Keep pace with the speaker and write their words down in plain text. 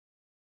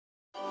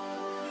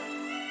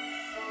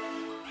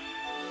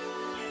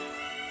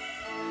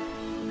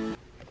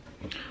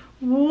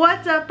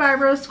What's up,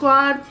 Fibro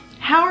Squad?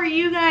 How are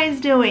you guys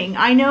doing?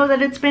 I know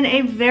that it's been a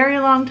very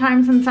long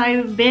time since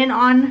I've been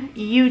on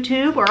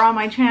YouTube or on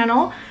my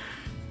channel.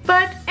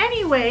 But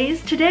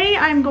anyways, today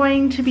I'm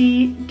going to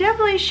be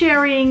definitely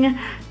sharing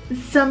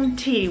some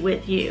tea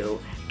with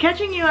you.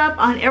 Catching you up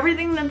on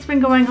everything that's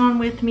been going on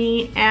with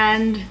me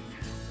and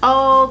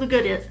all the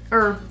good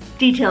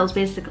details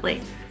basically.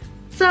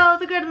 So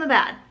the good and the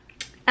bad.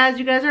 As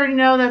you guys already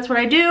know, that's what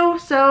I do,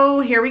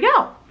 so here we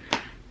go.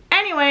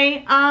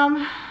 Anyway,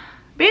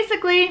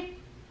 basically,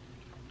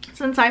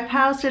 since I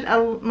posted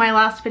my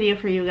last video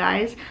for you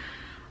guys,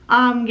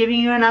 giving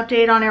you an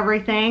update on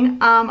everything,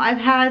 I've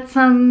had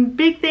some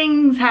big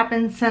things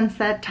happen since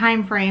that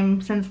time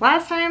frame, since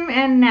last time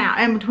and now,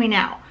 and between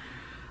now.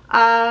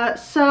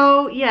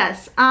 So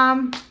yes,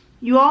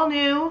 you all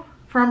knew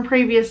from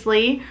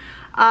previously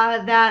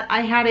that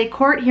I had a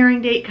court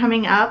hearing date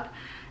coming up,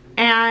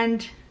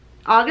 and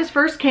August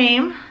 1st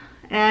came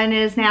and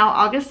is now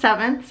August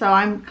 7th, so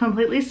I'm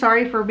completely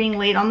sorry for being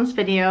late on this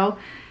video.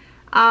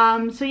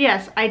 So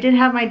yes, I did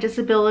have my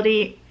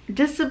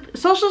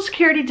Social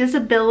Security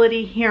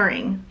disability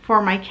hearing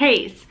for my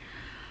case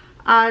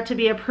to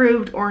be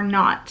approved or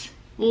not.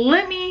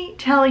 Let me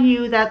tell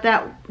you that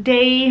that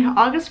day,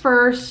 August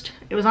 1st,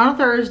 it was on a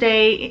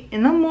Thursday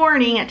in the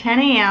morning at 10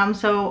 a.m.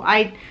 So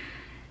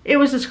it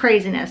was just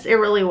craziness. It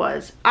really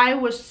was. I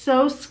was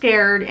so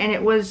scared, and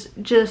it was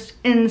just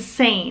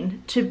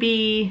insane to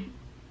be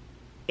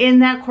in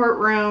that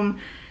courtroom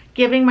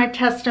giving my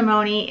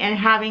testimony and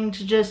having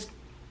to just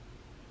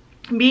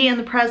be in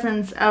the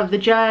presence of the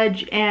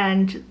judge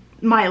and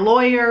my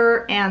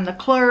lawyer and the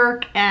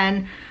clerk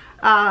and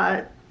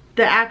the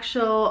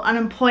actual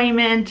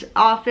unemployment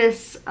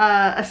office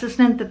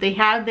assistant that they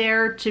had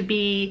there to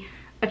be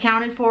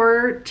accounted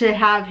for, to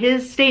have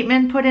his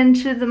statement put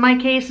into my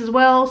case as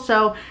well.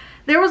 So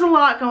there was a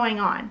lot going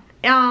on.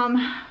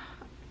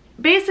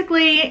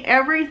 Basically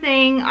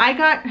everything I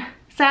got,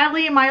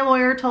 sadly my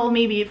lawyer told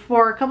me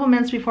before, a couple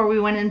minutes before we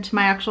went into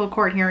my actual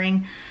court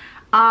hearing,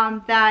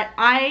 that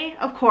I,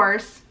 of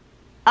course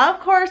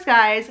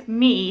guys,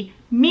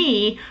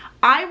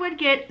 I would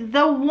get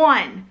the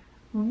one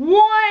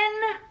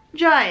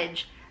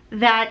judge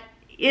that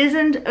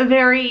isn't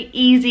very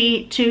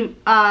easy to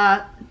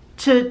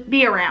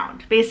be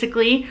around.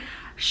 Basically,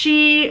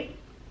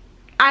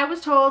 I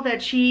was told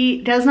that she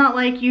does not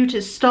like you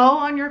to stall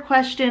on your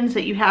questions,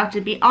 that you have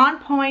to be on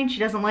point. She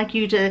doesn't like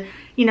you to,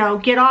 you know,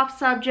 get off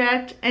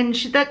subject, and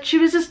that she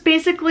was just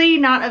basically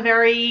not a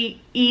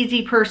very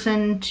easy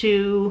person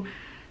to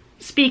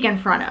speak in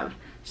front of.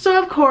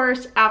 So of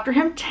course, after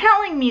him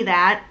telling me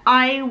that,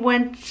 I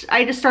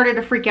just started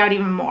to freak out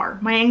even more.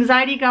 My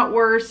anxiety got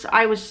worse.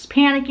 I was just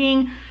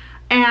panicking.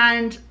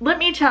 And let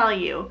me tell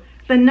you,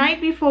 the night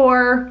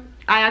before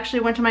I actually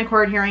went to my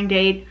court hearing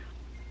date,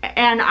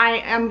 and I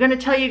am going to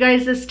tell you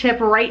guys this tip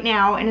right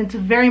now, and it's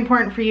very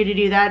important for you to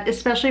do that,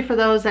 especially for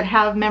those that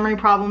have memory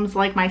problems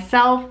like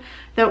myself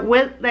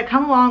that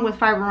come along with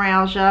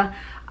fibromyalgia.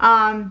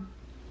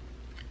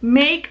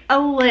 Make a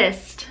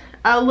list,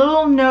 a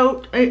little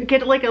note,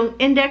 get like an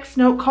index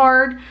note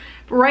card,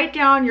 write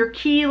down your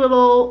key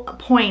little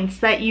points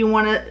that you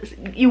want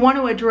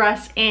to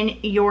address in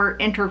your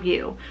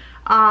interview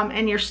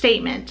and your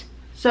statement,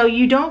 so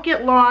you don't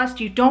get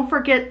lost, you don't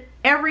forget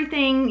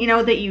everything, you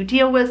know, that you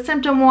deal with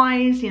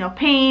symptom-wise, you know,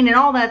 pain and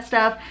all that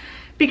stuff.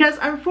 Because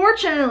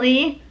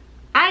unfortunately,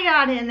 I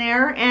got in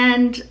there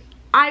and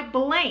I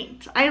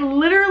blanked. I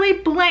literally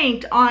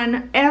blanked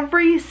on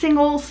every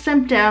single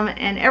symptom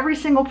and every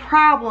single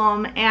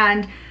problem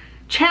and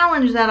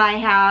challenge that I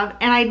have,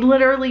 and I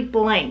literally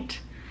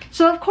blanked.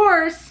 So of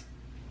course,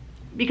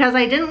 because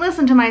I didn't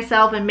listen to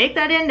myself and make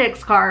that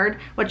index card,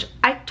 which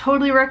I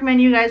totally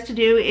recommend you guys to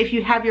do if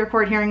you have your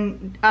court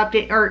hearing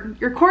update or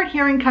your court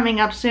hearing coming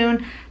up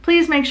soon,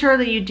 please make sure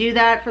that you do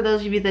that for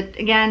those of you that,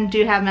 again,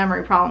 do have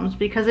memory problems,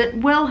 because it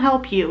will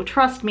help you,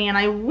 trust me. And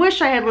I wish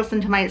I had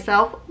listened to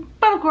myself,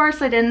 but of course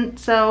I didn't.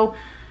 So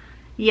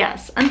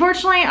yes,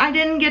 unfortunately I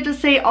didn't get to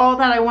say all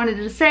that I wanted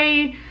to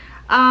say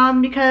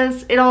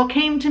because it all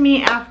came to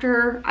me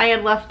after I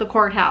had left the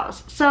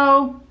courthouse.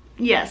 So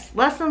yes,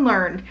 lesson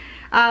learned.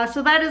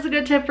 So that is a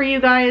good tip for you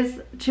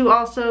guys to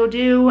also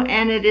do,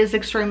 and it is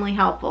extremely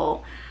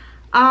helpful.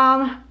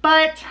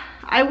 But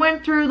I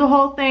went through the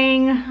whole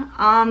thing,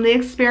 the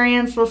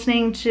experience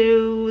listening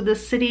to the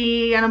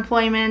city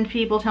unemployment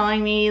people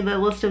telling me the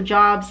list of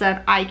jobs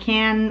that I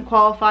can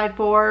qualify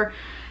for,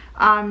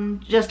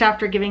 just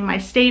after giving my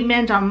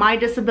statement on my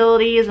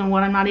disabilities and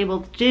what I'm not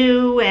able to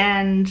do,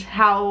 and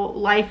how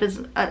life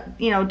is a,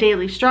 you know,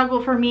 daily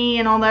struggle for me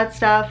and all that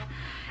stuff.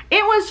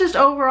 It was just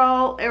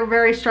overall a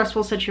very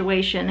stressful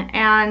situation,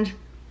 and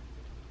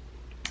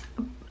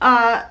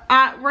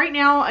right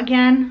now,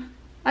 again,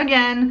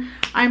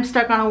 I'm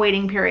stuck on a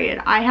waiting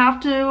period.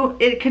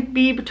 It could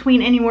be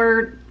between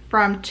anywhere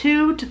from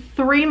 2 to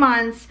 3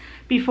 months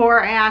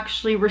before I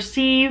actually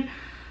receive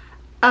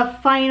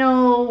a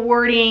final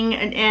wording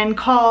and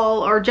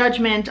call or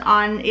judgment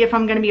on if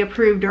I'm going to be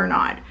approved or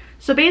not.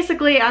 So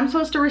basically, I'm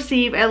supposed to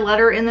receive a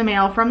letter in the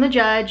mail from the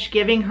judge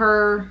giving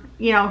her,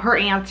 you know, her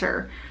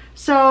answer.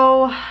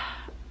 So,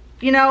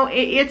 you know,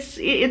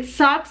 it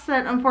sucks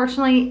that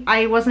unfortunately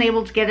I wasn't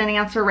able to get an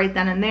answer right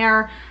then and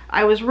there.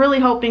 I was really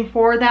hoping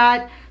for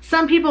that.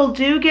 Some people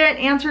do get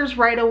answers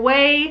right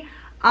away.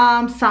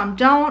 Some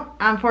don't.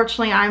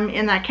 Unfortunately, I'm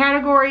in that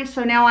category,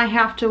 so now I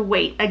have to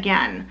wait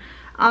again.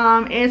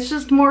 It's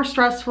just more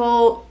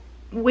stressful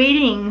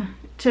waiting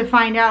to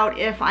find out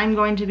if I'm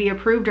going to be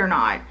approved or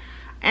not.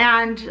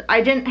 And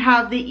I didn't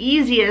have the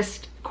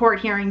easiest court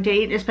hearing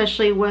date,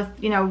 especially with,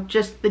 you know,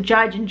 just the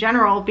judge in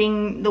general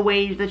being the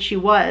way that she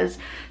was.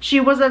 She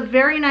was a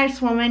very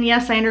nice woman.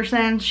 Yes, I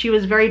understand she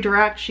was very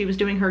direct. She was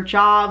doing her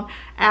job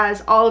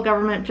as all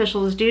government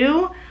officials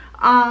do.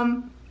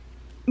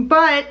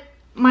 But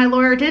my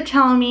lawyer did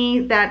tell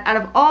me that out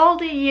of all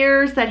the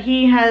years that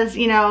he has,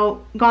 you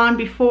know, gone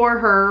before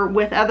her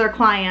with other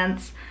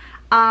clients,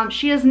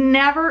 she has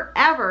never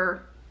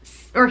ever,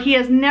 or he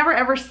has never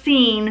ever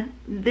seen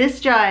this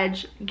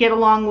judge get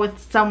along with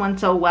someone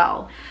so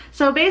well.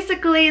 So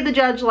basically the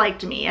judge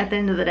liked me at the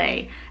end of the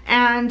day,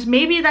 and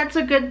maybe that's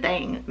a good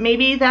thing.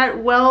 Maybe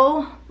that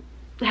will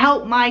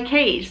help my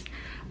case.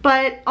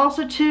 But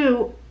also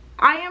too,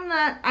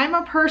 I'm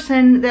a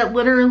person that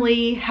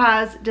literally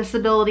has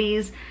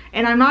disabilities,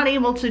 and I'm not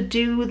able to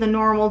do the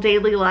normal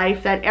daily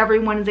life that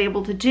everyone is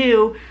able to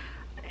do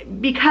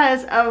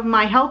because of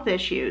my health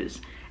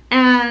issues.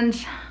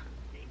 And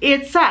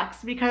it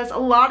sucks because a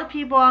lot of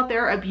people out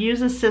there abuse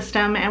the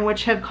system, and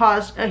which have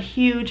caused a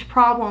huge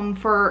problem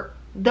for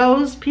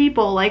those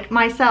people like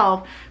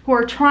myself who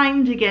are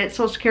trying to get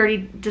Social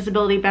Security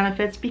disability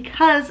benefits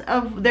because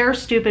of their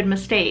stupid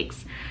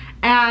mistakes.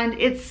 And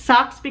it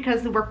sucks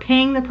because we're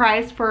paying the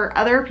price for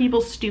other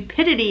people's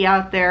stupidity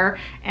out there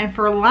and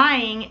for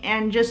lying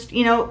and just,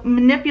 you know,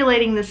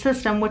 manipulating the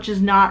system, which is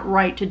not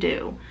right to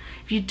do.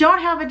 If you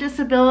don't have a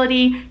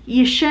disability,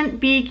 you shouldn't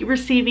be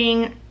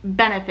receiving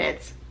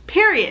benefits.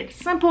 Period.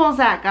 Simple as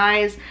that,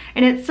 guys.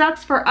 And it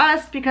sucks for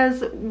us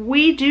because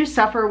we do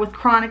suffer with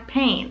chronic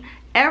pain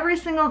every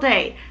single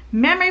day.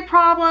 Memory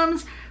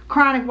problems,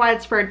 chronic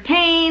widespread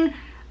pain,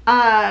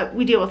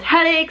 we deal with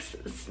headaches,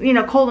 you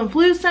know, cold and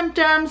flu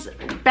symptoms,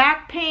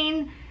 back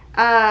pain,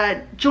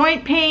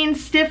 joint pain,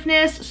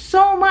 stiffness,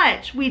 so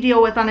much we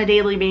deal with on a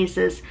daily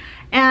basis.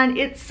 And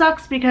it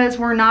sucks because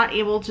we're not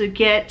able to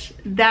get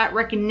that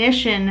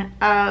recognition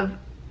of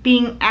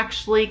being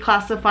actually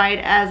classified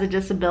as a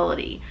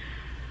disability.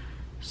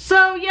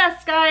 So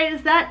yes,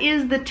 guys, that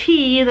is the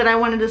tea that I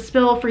wanted to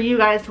spill for you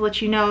guys to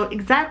let you know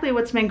exactly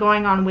what's been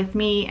going on with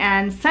me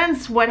and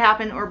since what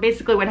happened, or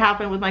basically what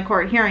happened with my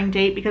court hearing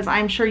date, because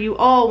I'm sure you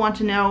all want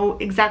to know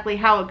exactly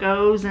how it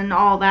goes and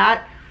all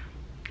that.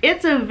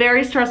 It's a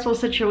very stressful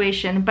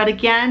situation, but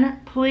again,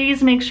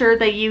 please make sure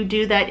that you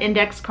do that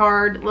index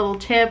card little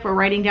tip or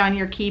writing down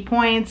your key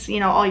points,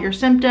 you know, all your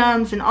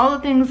symptoms and all the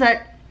things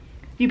that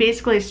you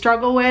basically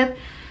struggle with.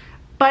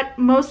 But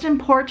most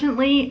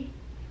importantly,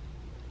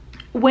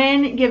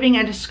 when giving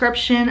a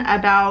description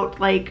about,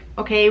 like,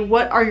 okay,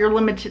 what are your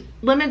limitations,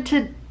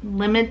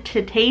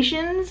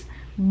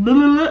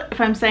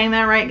 if I'm saying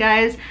that right,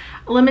 guys,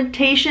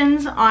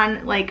 limitations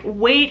on like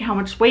weight, how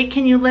much weight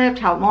can you lift,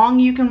 how long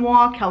you can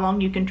walk, how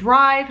long you can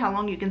drive, how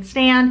long you can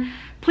stand,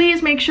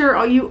 please make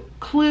sure you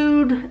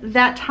include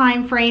that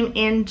time frame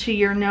into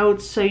your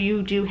notes so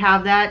you do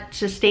have that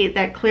to state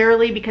that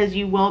clearly, because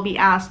you will be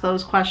asked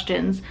those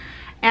questions.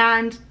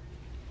 And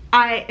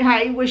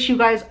I wish you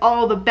guys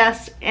all the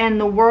best in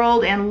the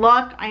world and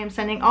luck. I am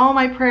sending all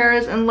my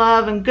prayers and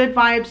love and good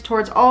vibes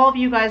towards all of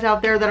you guys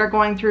out there that are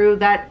going through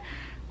that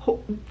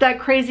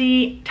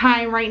crazy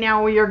time right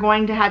now where you're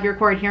going to have your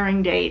court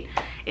hearing date.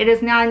 It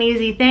is not an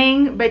easy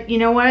thing, but you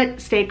know what?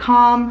 Stay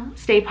calm,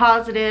 stay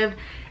positive,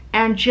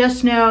 and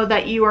just know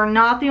that you are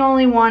not the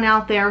only one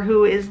out there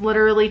who is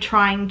literally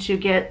trying to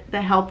get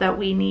the help that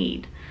we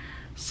need.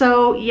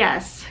 So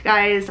yes,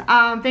 guys,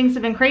 things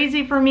have been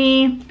crazy for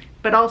me.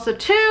 But also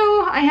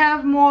too, I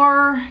have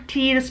more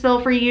tea to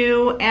spill for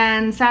you,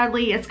 and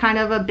sadly it's kind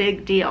of a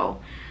big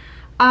deal.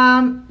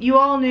 You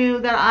all knew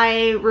that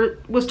I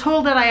was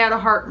told that I had a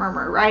heart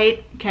murmur,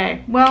 right?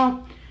 Okay,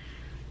 well,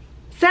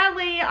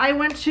 sadly I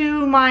went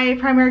to my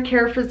primary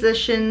care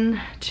physician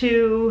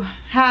to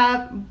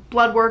have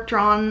blood work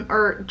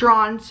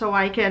drawn so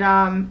I could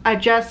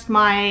adjust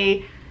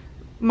my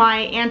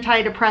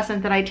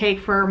antidepressant that I take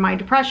for my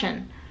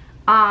depression.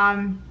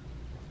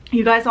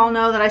 You guys all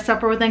know that I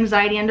suffer with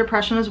anxiety and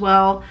depression as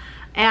well.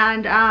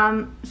 And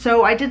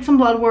so I did some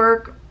blood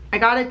work. I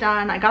got it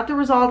done. I got the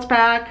results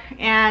back.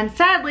 And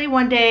sadly,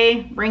 one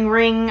day, ring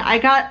ring, I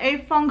got a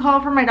phone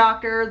call from my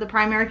doctor, the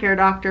primary care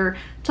doctor,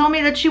 told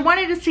me that she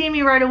wanted to see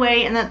me right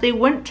away and that they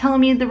wouldn't tell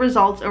me the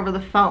results over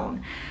the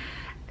phone.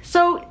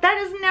 So that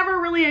is never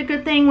really a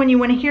good thing when you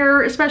want to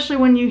hear, especially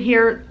when you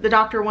hear the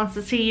doctor wants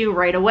to see you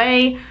right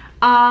away.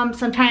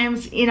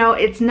 Sometimes, you know,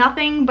 it's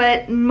nothing,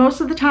 but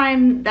most of the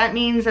time that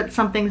means that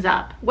something's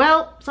up.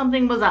 Well,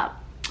 something was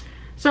up.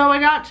 So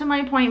I got to my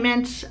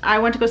appointment. I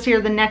went to go see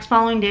her the next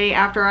following day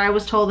after I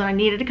was told that I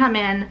needed to come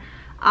in.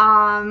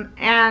 And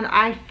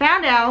I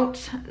found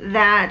out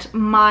that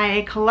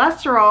my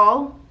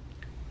cholesterol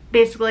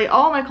basically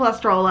all my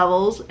cholesterol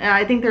levels.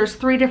 I think there's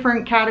 3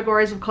 different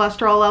categories of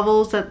cholesterol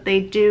levels that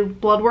they do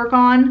blood work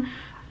on,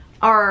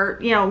 or,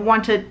 you know,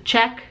 want to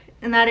check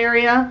in that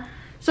area.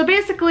 So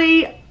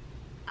basically,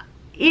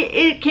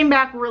 it came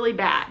back really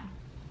bad.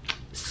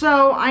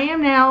 So I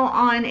am now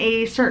on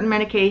a certain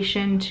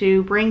medication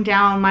to bring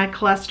down my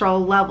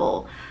cholesterol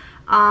level.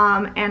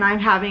 And I'm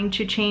having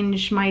to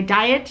change my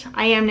diet.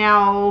 I am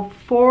now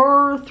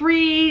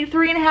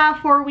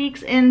 3.5, 4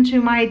 weeks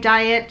into my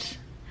diet.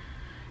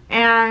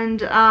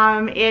 And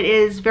it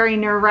is very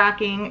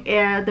nerve-wracking.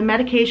 The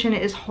medication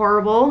is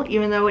horrible,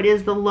 even though it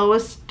is the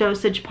lowest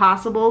dosage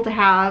possible to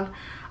have.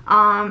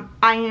 I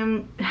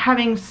am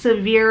having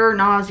severe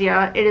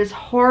nausea. It is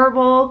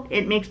horrible.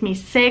 It makes me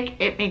sick.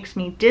 It makes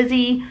me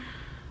dizzy.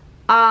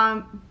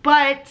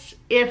 But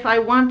if I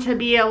want to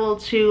be able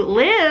to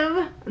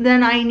live,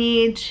 then I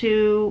need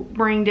to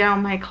bring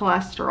down my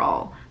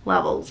cholesterol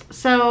levels.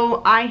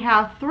 So I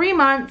have 3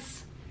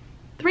 months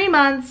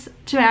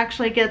to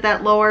actually get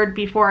that lowered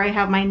before I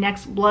have my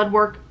next blood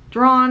work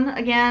drawn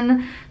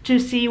again to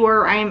see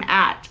where I'm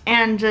at,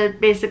 and to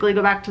basically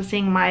go back to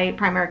seeing my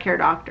primary care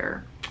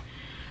doctor.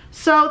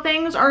 So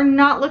things are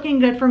not looking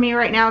good for me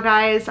right now,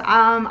 guys.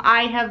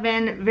 I have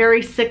been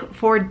very sick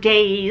for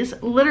days,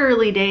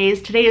 literally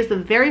days. Today is the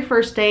very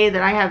first day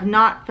that I have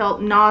not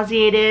felt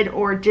nauseated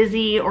or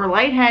dizzy or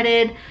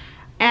lightheaded,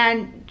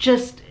 and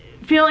just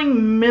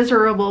feeling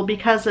miserable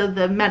because of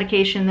the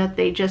medication that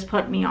they just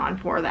put me on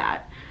for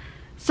that.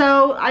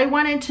 So I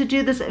wanted to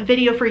do this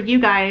video for you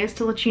guys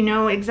to let you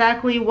know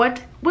exactly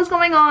what was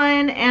going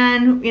on,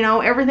 and, you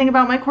know, everything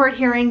about my court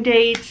hearing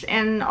date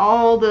and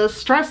all the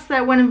stress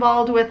that went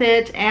involved with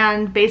it.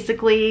 And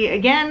basically,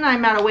 again,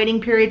 I'm at a waiting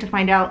period to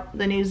find out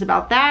the news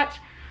about that.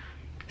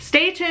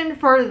 Stay tuned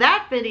for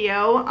that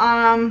video.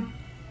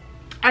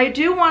 I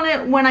do want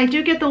to, when I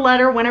do get the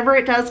letter, whenever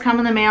it does come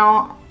in the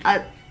mail,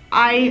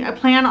 I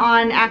plan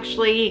on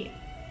actually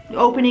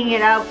opening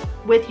it up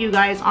with you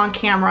guys on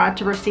camera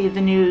to receive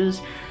the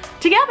news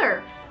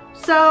together.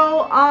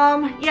 So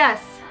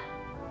yes,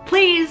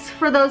 please,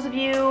 for those of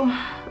you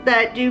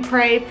that do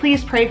pray,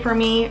 please pray for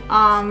me,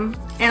 and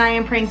I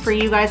am praying for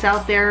you guys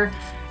out there,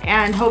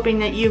 and hoping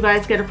that you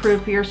guys get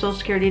approved for your Social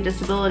Security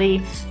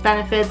disability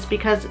benefits,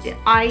 because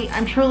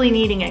I'm truly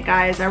needing it,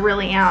 guys. I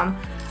really am.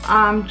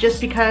 Just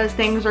because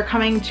things are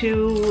coming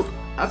to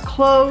a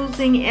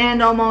closing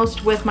end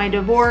almost with my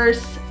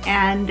divorce,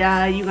 and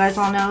you guys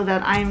all know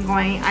that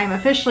I'm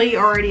officially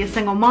already a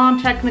single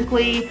mom,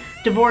 technically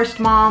divorced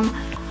mom,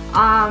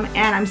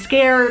 and I'm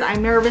scared,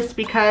 I'm nervous,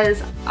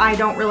 because I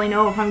don't really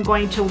know if I'm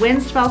going to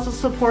win spousal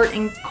support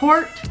in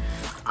court.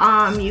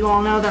 You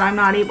all know that I'm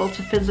not able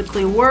to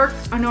physically work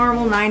a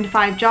normal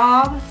 9-to-5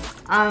 job,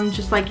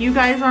 just like you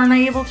guys aren't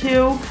able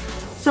to.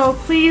 So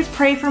please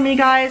pray for me,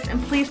 guys, and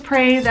please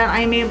pray that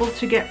I'm able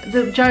to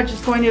the judge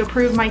is going to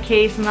approve my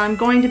case, and I'm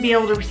going to be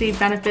able to receive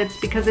benefits,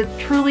 because it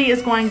truly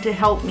is going to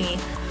help me.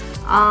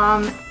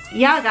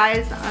 Yeah,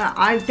 guys,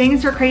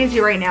 things are crazy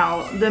right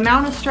now. The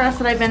amount of stress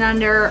that I've been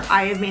under,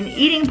 I have been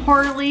eating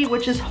poorly,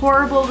 which is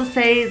horrible to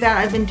say that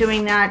I've been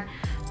doing that,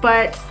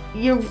 but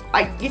you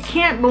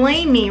can't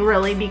blame me,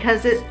 really,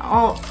 because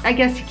I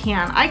guess you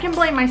can. I can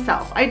blame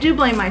myself. I do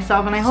blame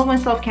myself, and I hold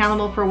myself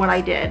accountable for what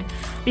I did,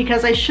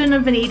 because I shouldn't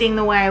have been eating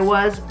the way I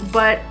was,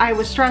 but I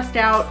was stressed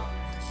out,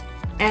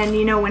 and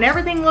you know, when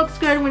everything looks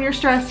good when you're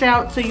stressed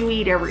out, so you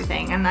eat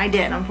everything, and I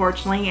did,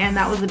 unfortunately, and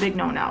that was a big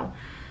no-no.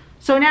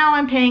 So now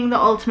I'm paying the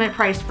ultimate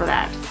price for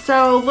that.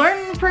 So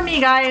learn from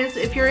me, guys.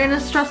 If you're in a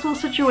stressful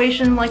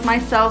situation like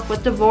myself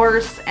with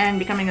divorce and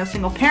becoming a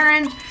single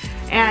parent,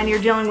 and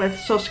you're dealing with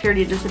Social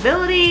Security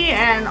disability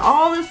and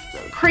all this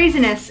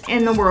craziness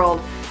in the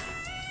world,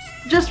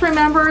 just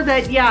remember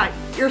that, yeah,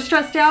 you're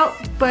stressed out,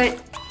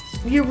 but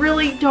you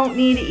really don't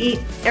need to eat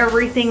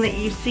everything that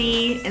you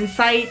see in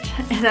sight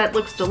that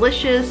looks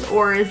delicious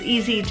or is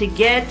easy to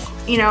get,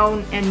 you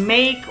know, and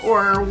make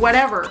or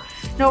whatever.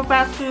 No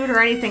fast food or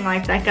anything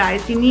like that,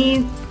 guys. You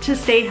need to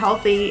stay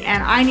healthy,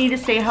 and I need to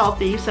stay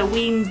healthy, so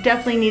we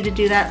definitely need to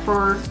do that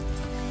for,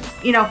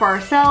 you know, for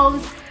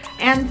ourselves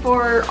and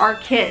for our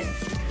kids.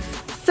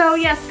 So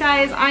yes,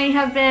 guys, I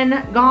have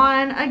been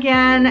gone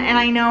again, and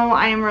I know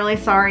I am really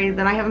sorry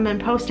that I haven't been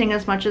posting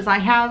as much as I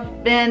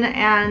have been,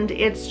 and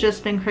it's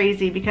just been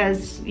crazy,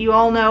 because you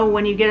all know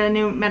when you get a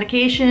new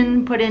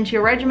medication put into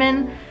your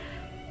regimen,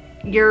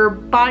 your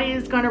body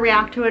is going to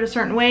react to it a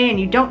certain way, and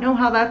you don't know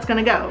how that's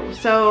going to go.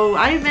 So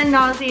I've been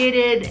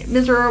nauseated,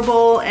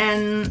 miserable,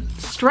 and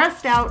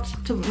stressed out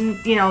to,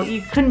 you know,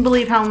 you couldn't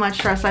believe how much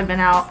stress I've been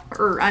out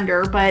or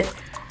under, but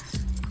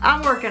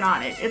I'm working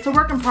on it. It's a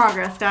work in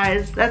progress,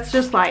 guys. That's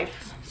just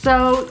life.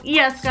 So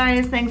yes,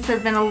 guys, things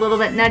have been a little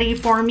bit nutty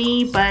for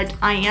me, but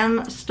I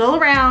am still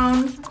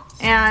around,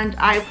 and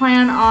I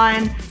plan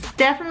on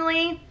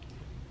definitely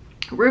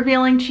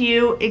revealing to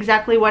you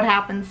exactly what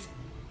happens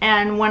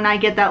and when I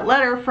get that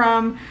letter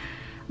from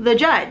the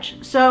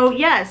judge. So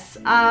yes,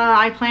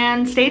 I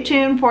plan, stay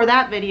tuned for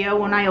that video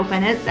when I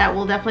open it. That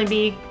will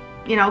definitely be,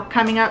 you know,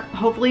 coming up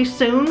hopefully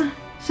soon,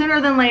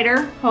 sooner than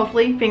later,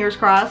 hopefully, fingers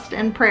crossed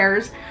and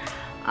prayers.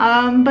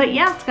 But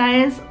yes,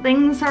 guys,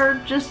 things are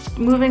just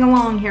moving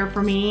along here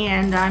for me,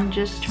 and I'm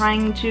just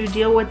trying to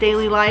deal with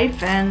daily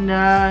life. And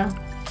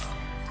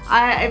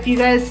if you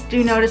guys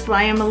do notice that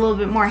I am a little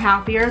bit more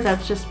happier,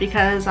 that's just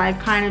because I've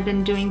kind of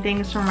been doing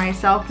things for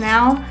myself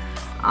now.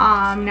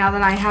 Now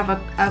that I have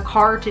a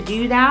car to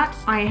do that,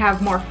 I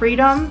have more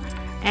freedom,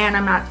 and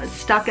I'm not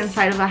stuck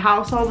inside of the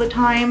house all the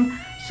time.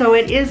 So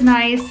it is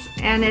nice,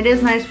 and it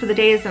is nice for the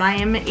days that I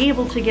am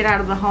able to get out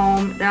of the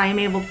home, that I am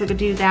able to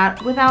do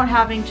that without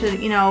having to,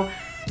 you know,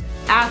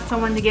 ask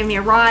someone to give me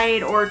a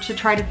ride or to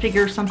try to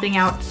figure something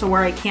out so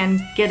where I can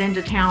get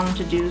into town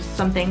to do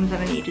some things that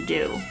I need to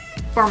do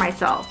for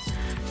myself.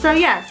 So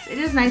yes, it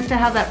is nice to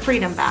have that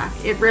freedom back.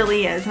 It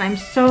really is, and I'm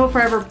so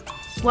forever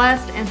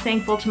blessed and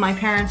thankful to my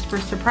parents for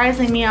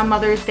surprising me on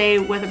Mother's Day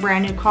with a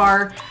brand new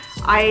car.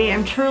 I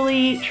am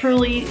truly,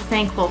 truly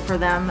thankful for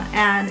them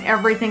and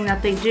everything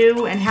that they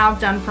do and have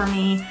done for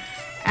me.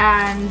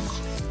 And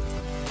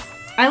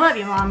I love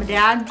you, Mom and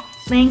Dad.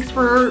 Thanks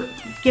for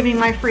giving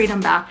my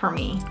freedom back for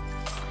me.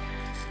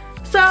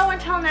 So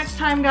until next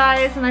time,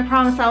 guys, and I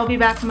promise I will be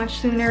back much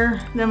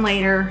sooner than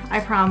later. I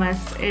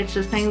promise. It's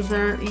just things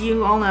that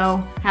you all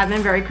know have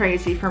been very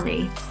crazy for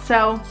me.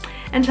 So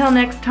until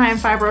next time,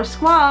 Fibro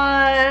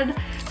Squad,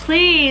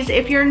 please,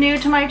 if you're new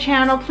to my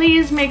channel,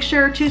 please make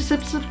sure to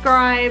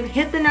subscribe,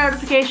 hit the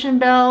notification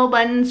bell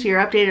button so you're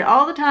updated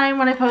all the time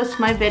when I post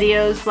my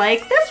videos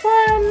like this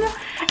one.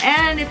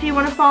 And if you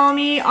want to follow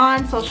me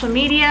on social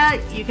media,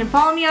 you can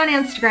follow me on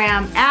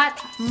Instagram at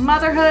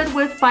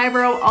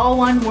MotherhoodWithFibro, all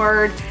one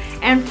word.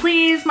 And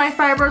please, my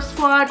Fibro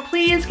Squad,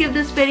 please give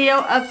this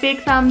video a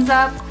big thumbs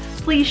up.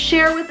 Please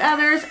share with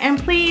others, and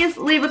please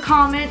leave a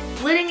comment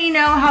letting me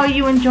know how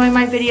you enjoy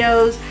my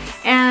videos.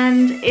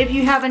 And if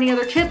you have any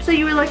other tips that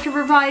you would like to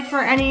provide for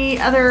any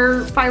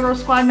other Fibro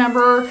Squad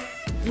member,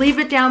 leave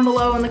it down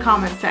below in the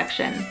comment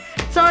section.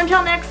 So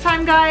until next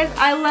time, guys,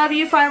 I love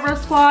you, Fibro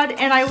Squad,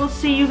 and I will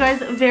see you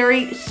guys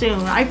very soon.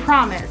 I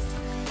promise.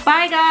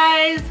 Bye,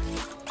 guys.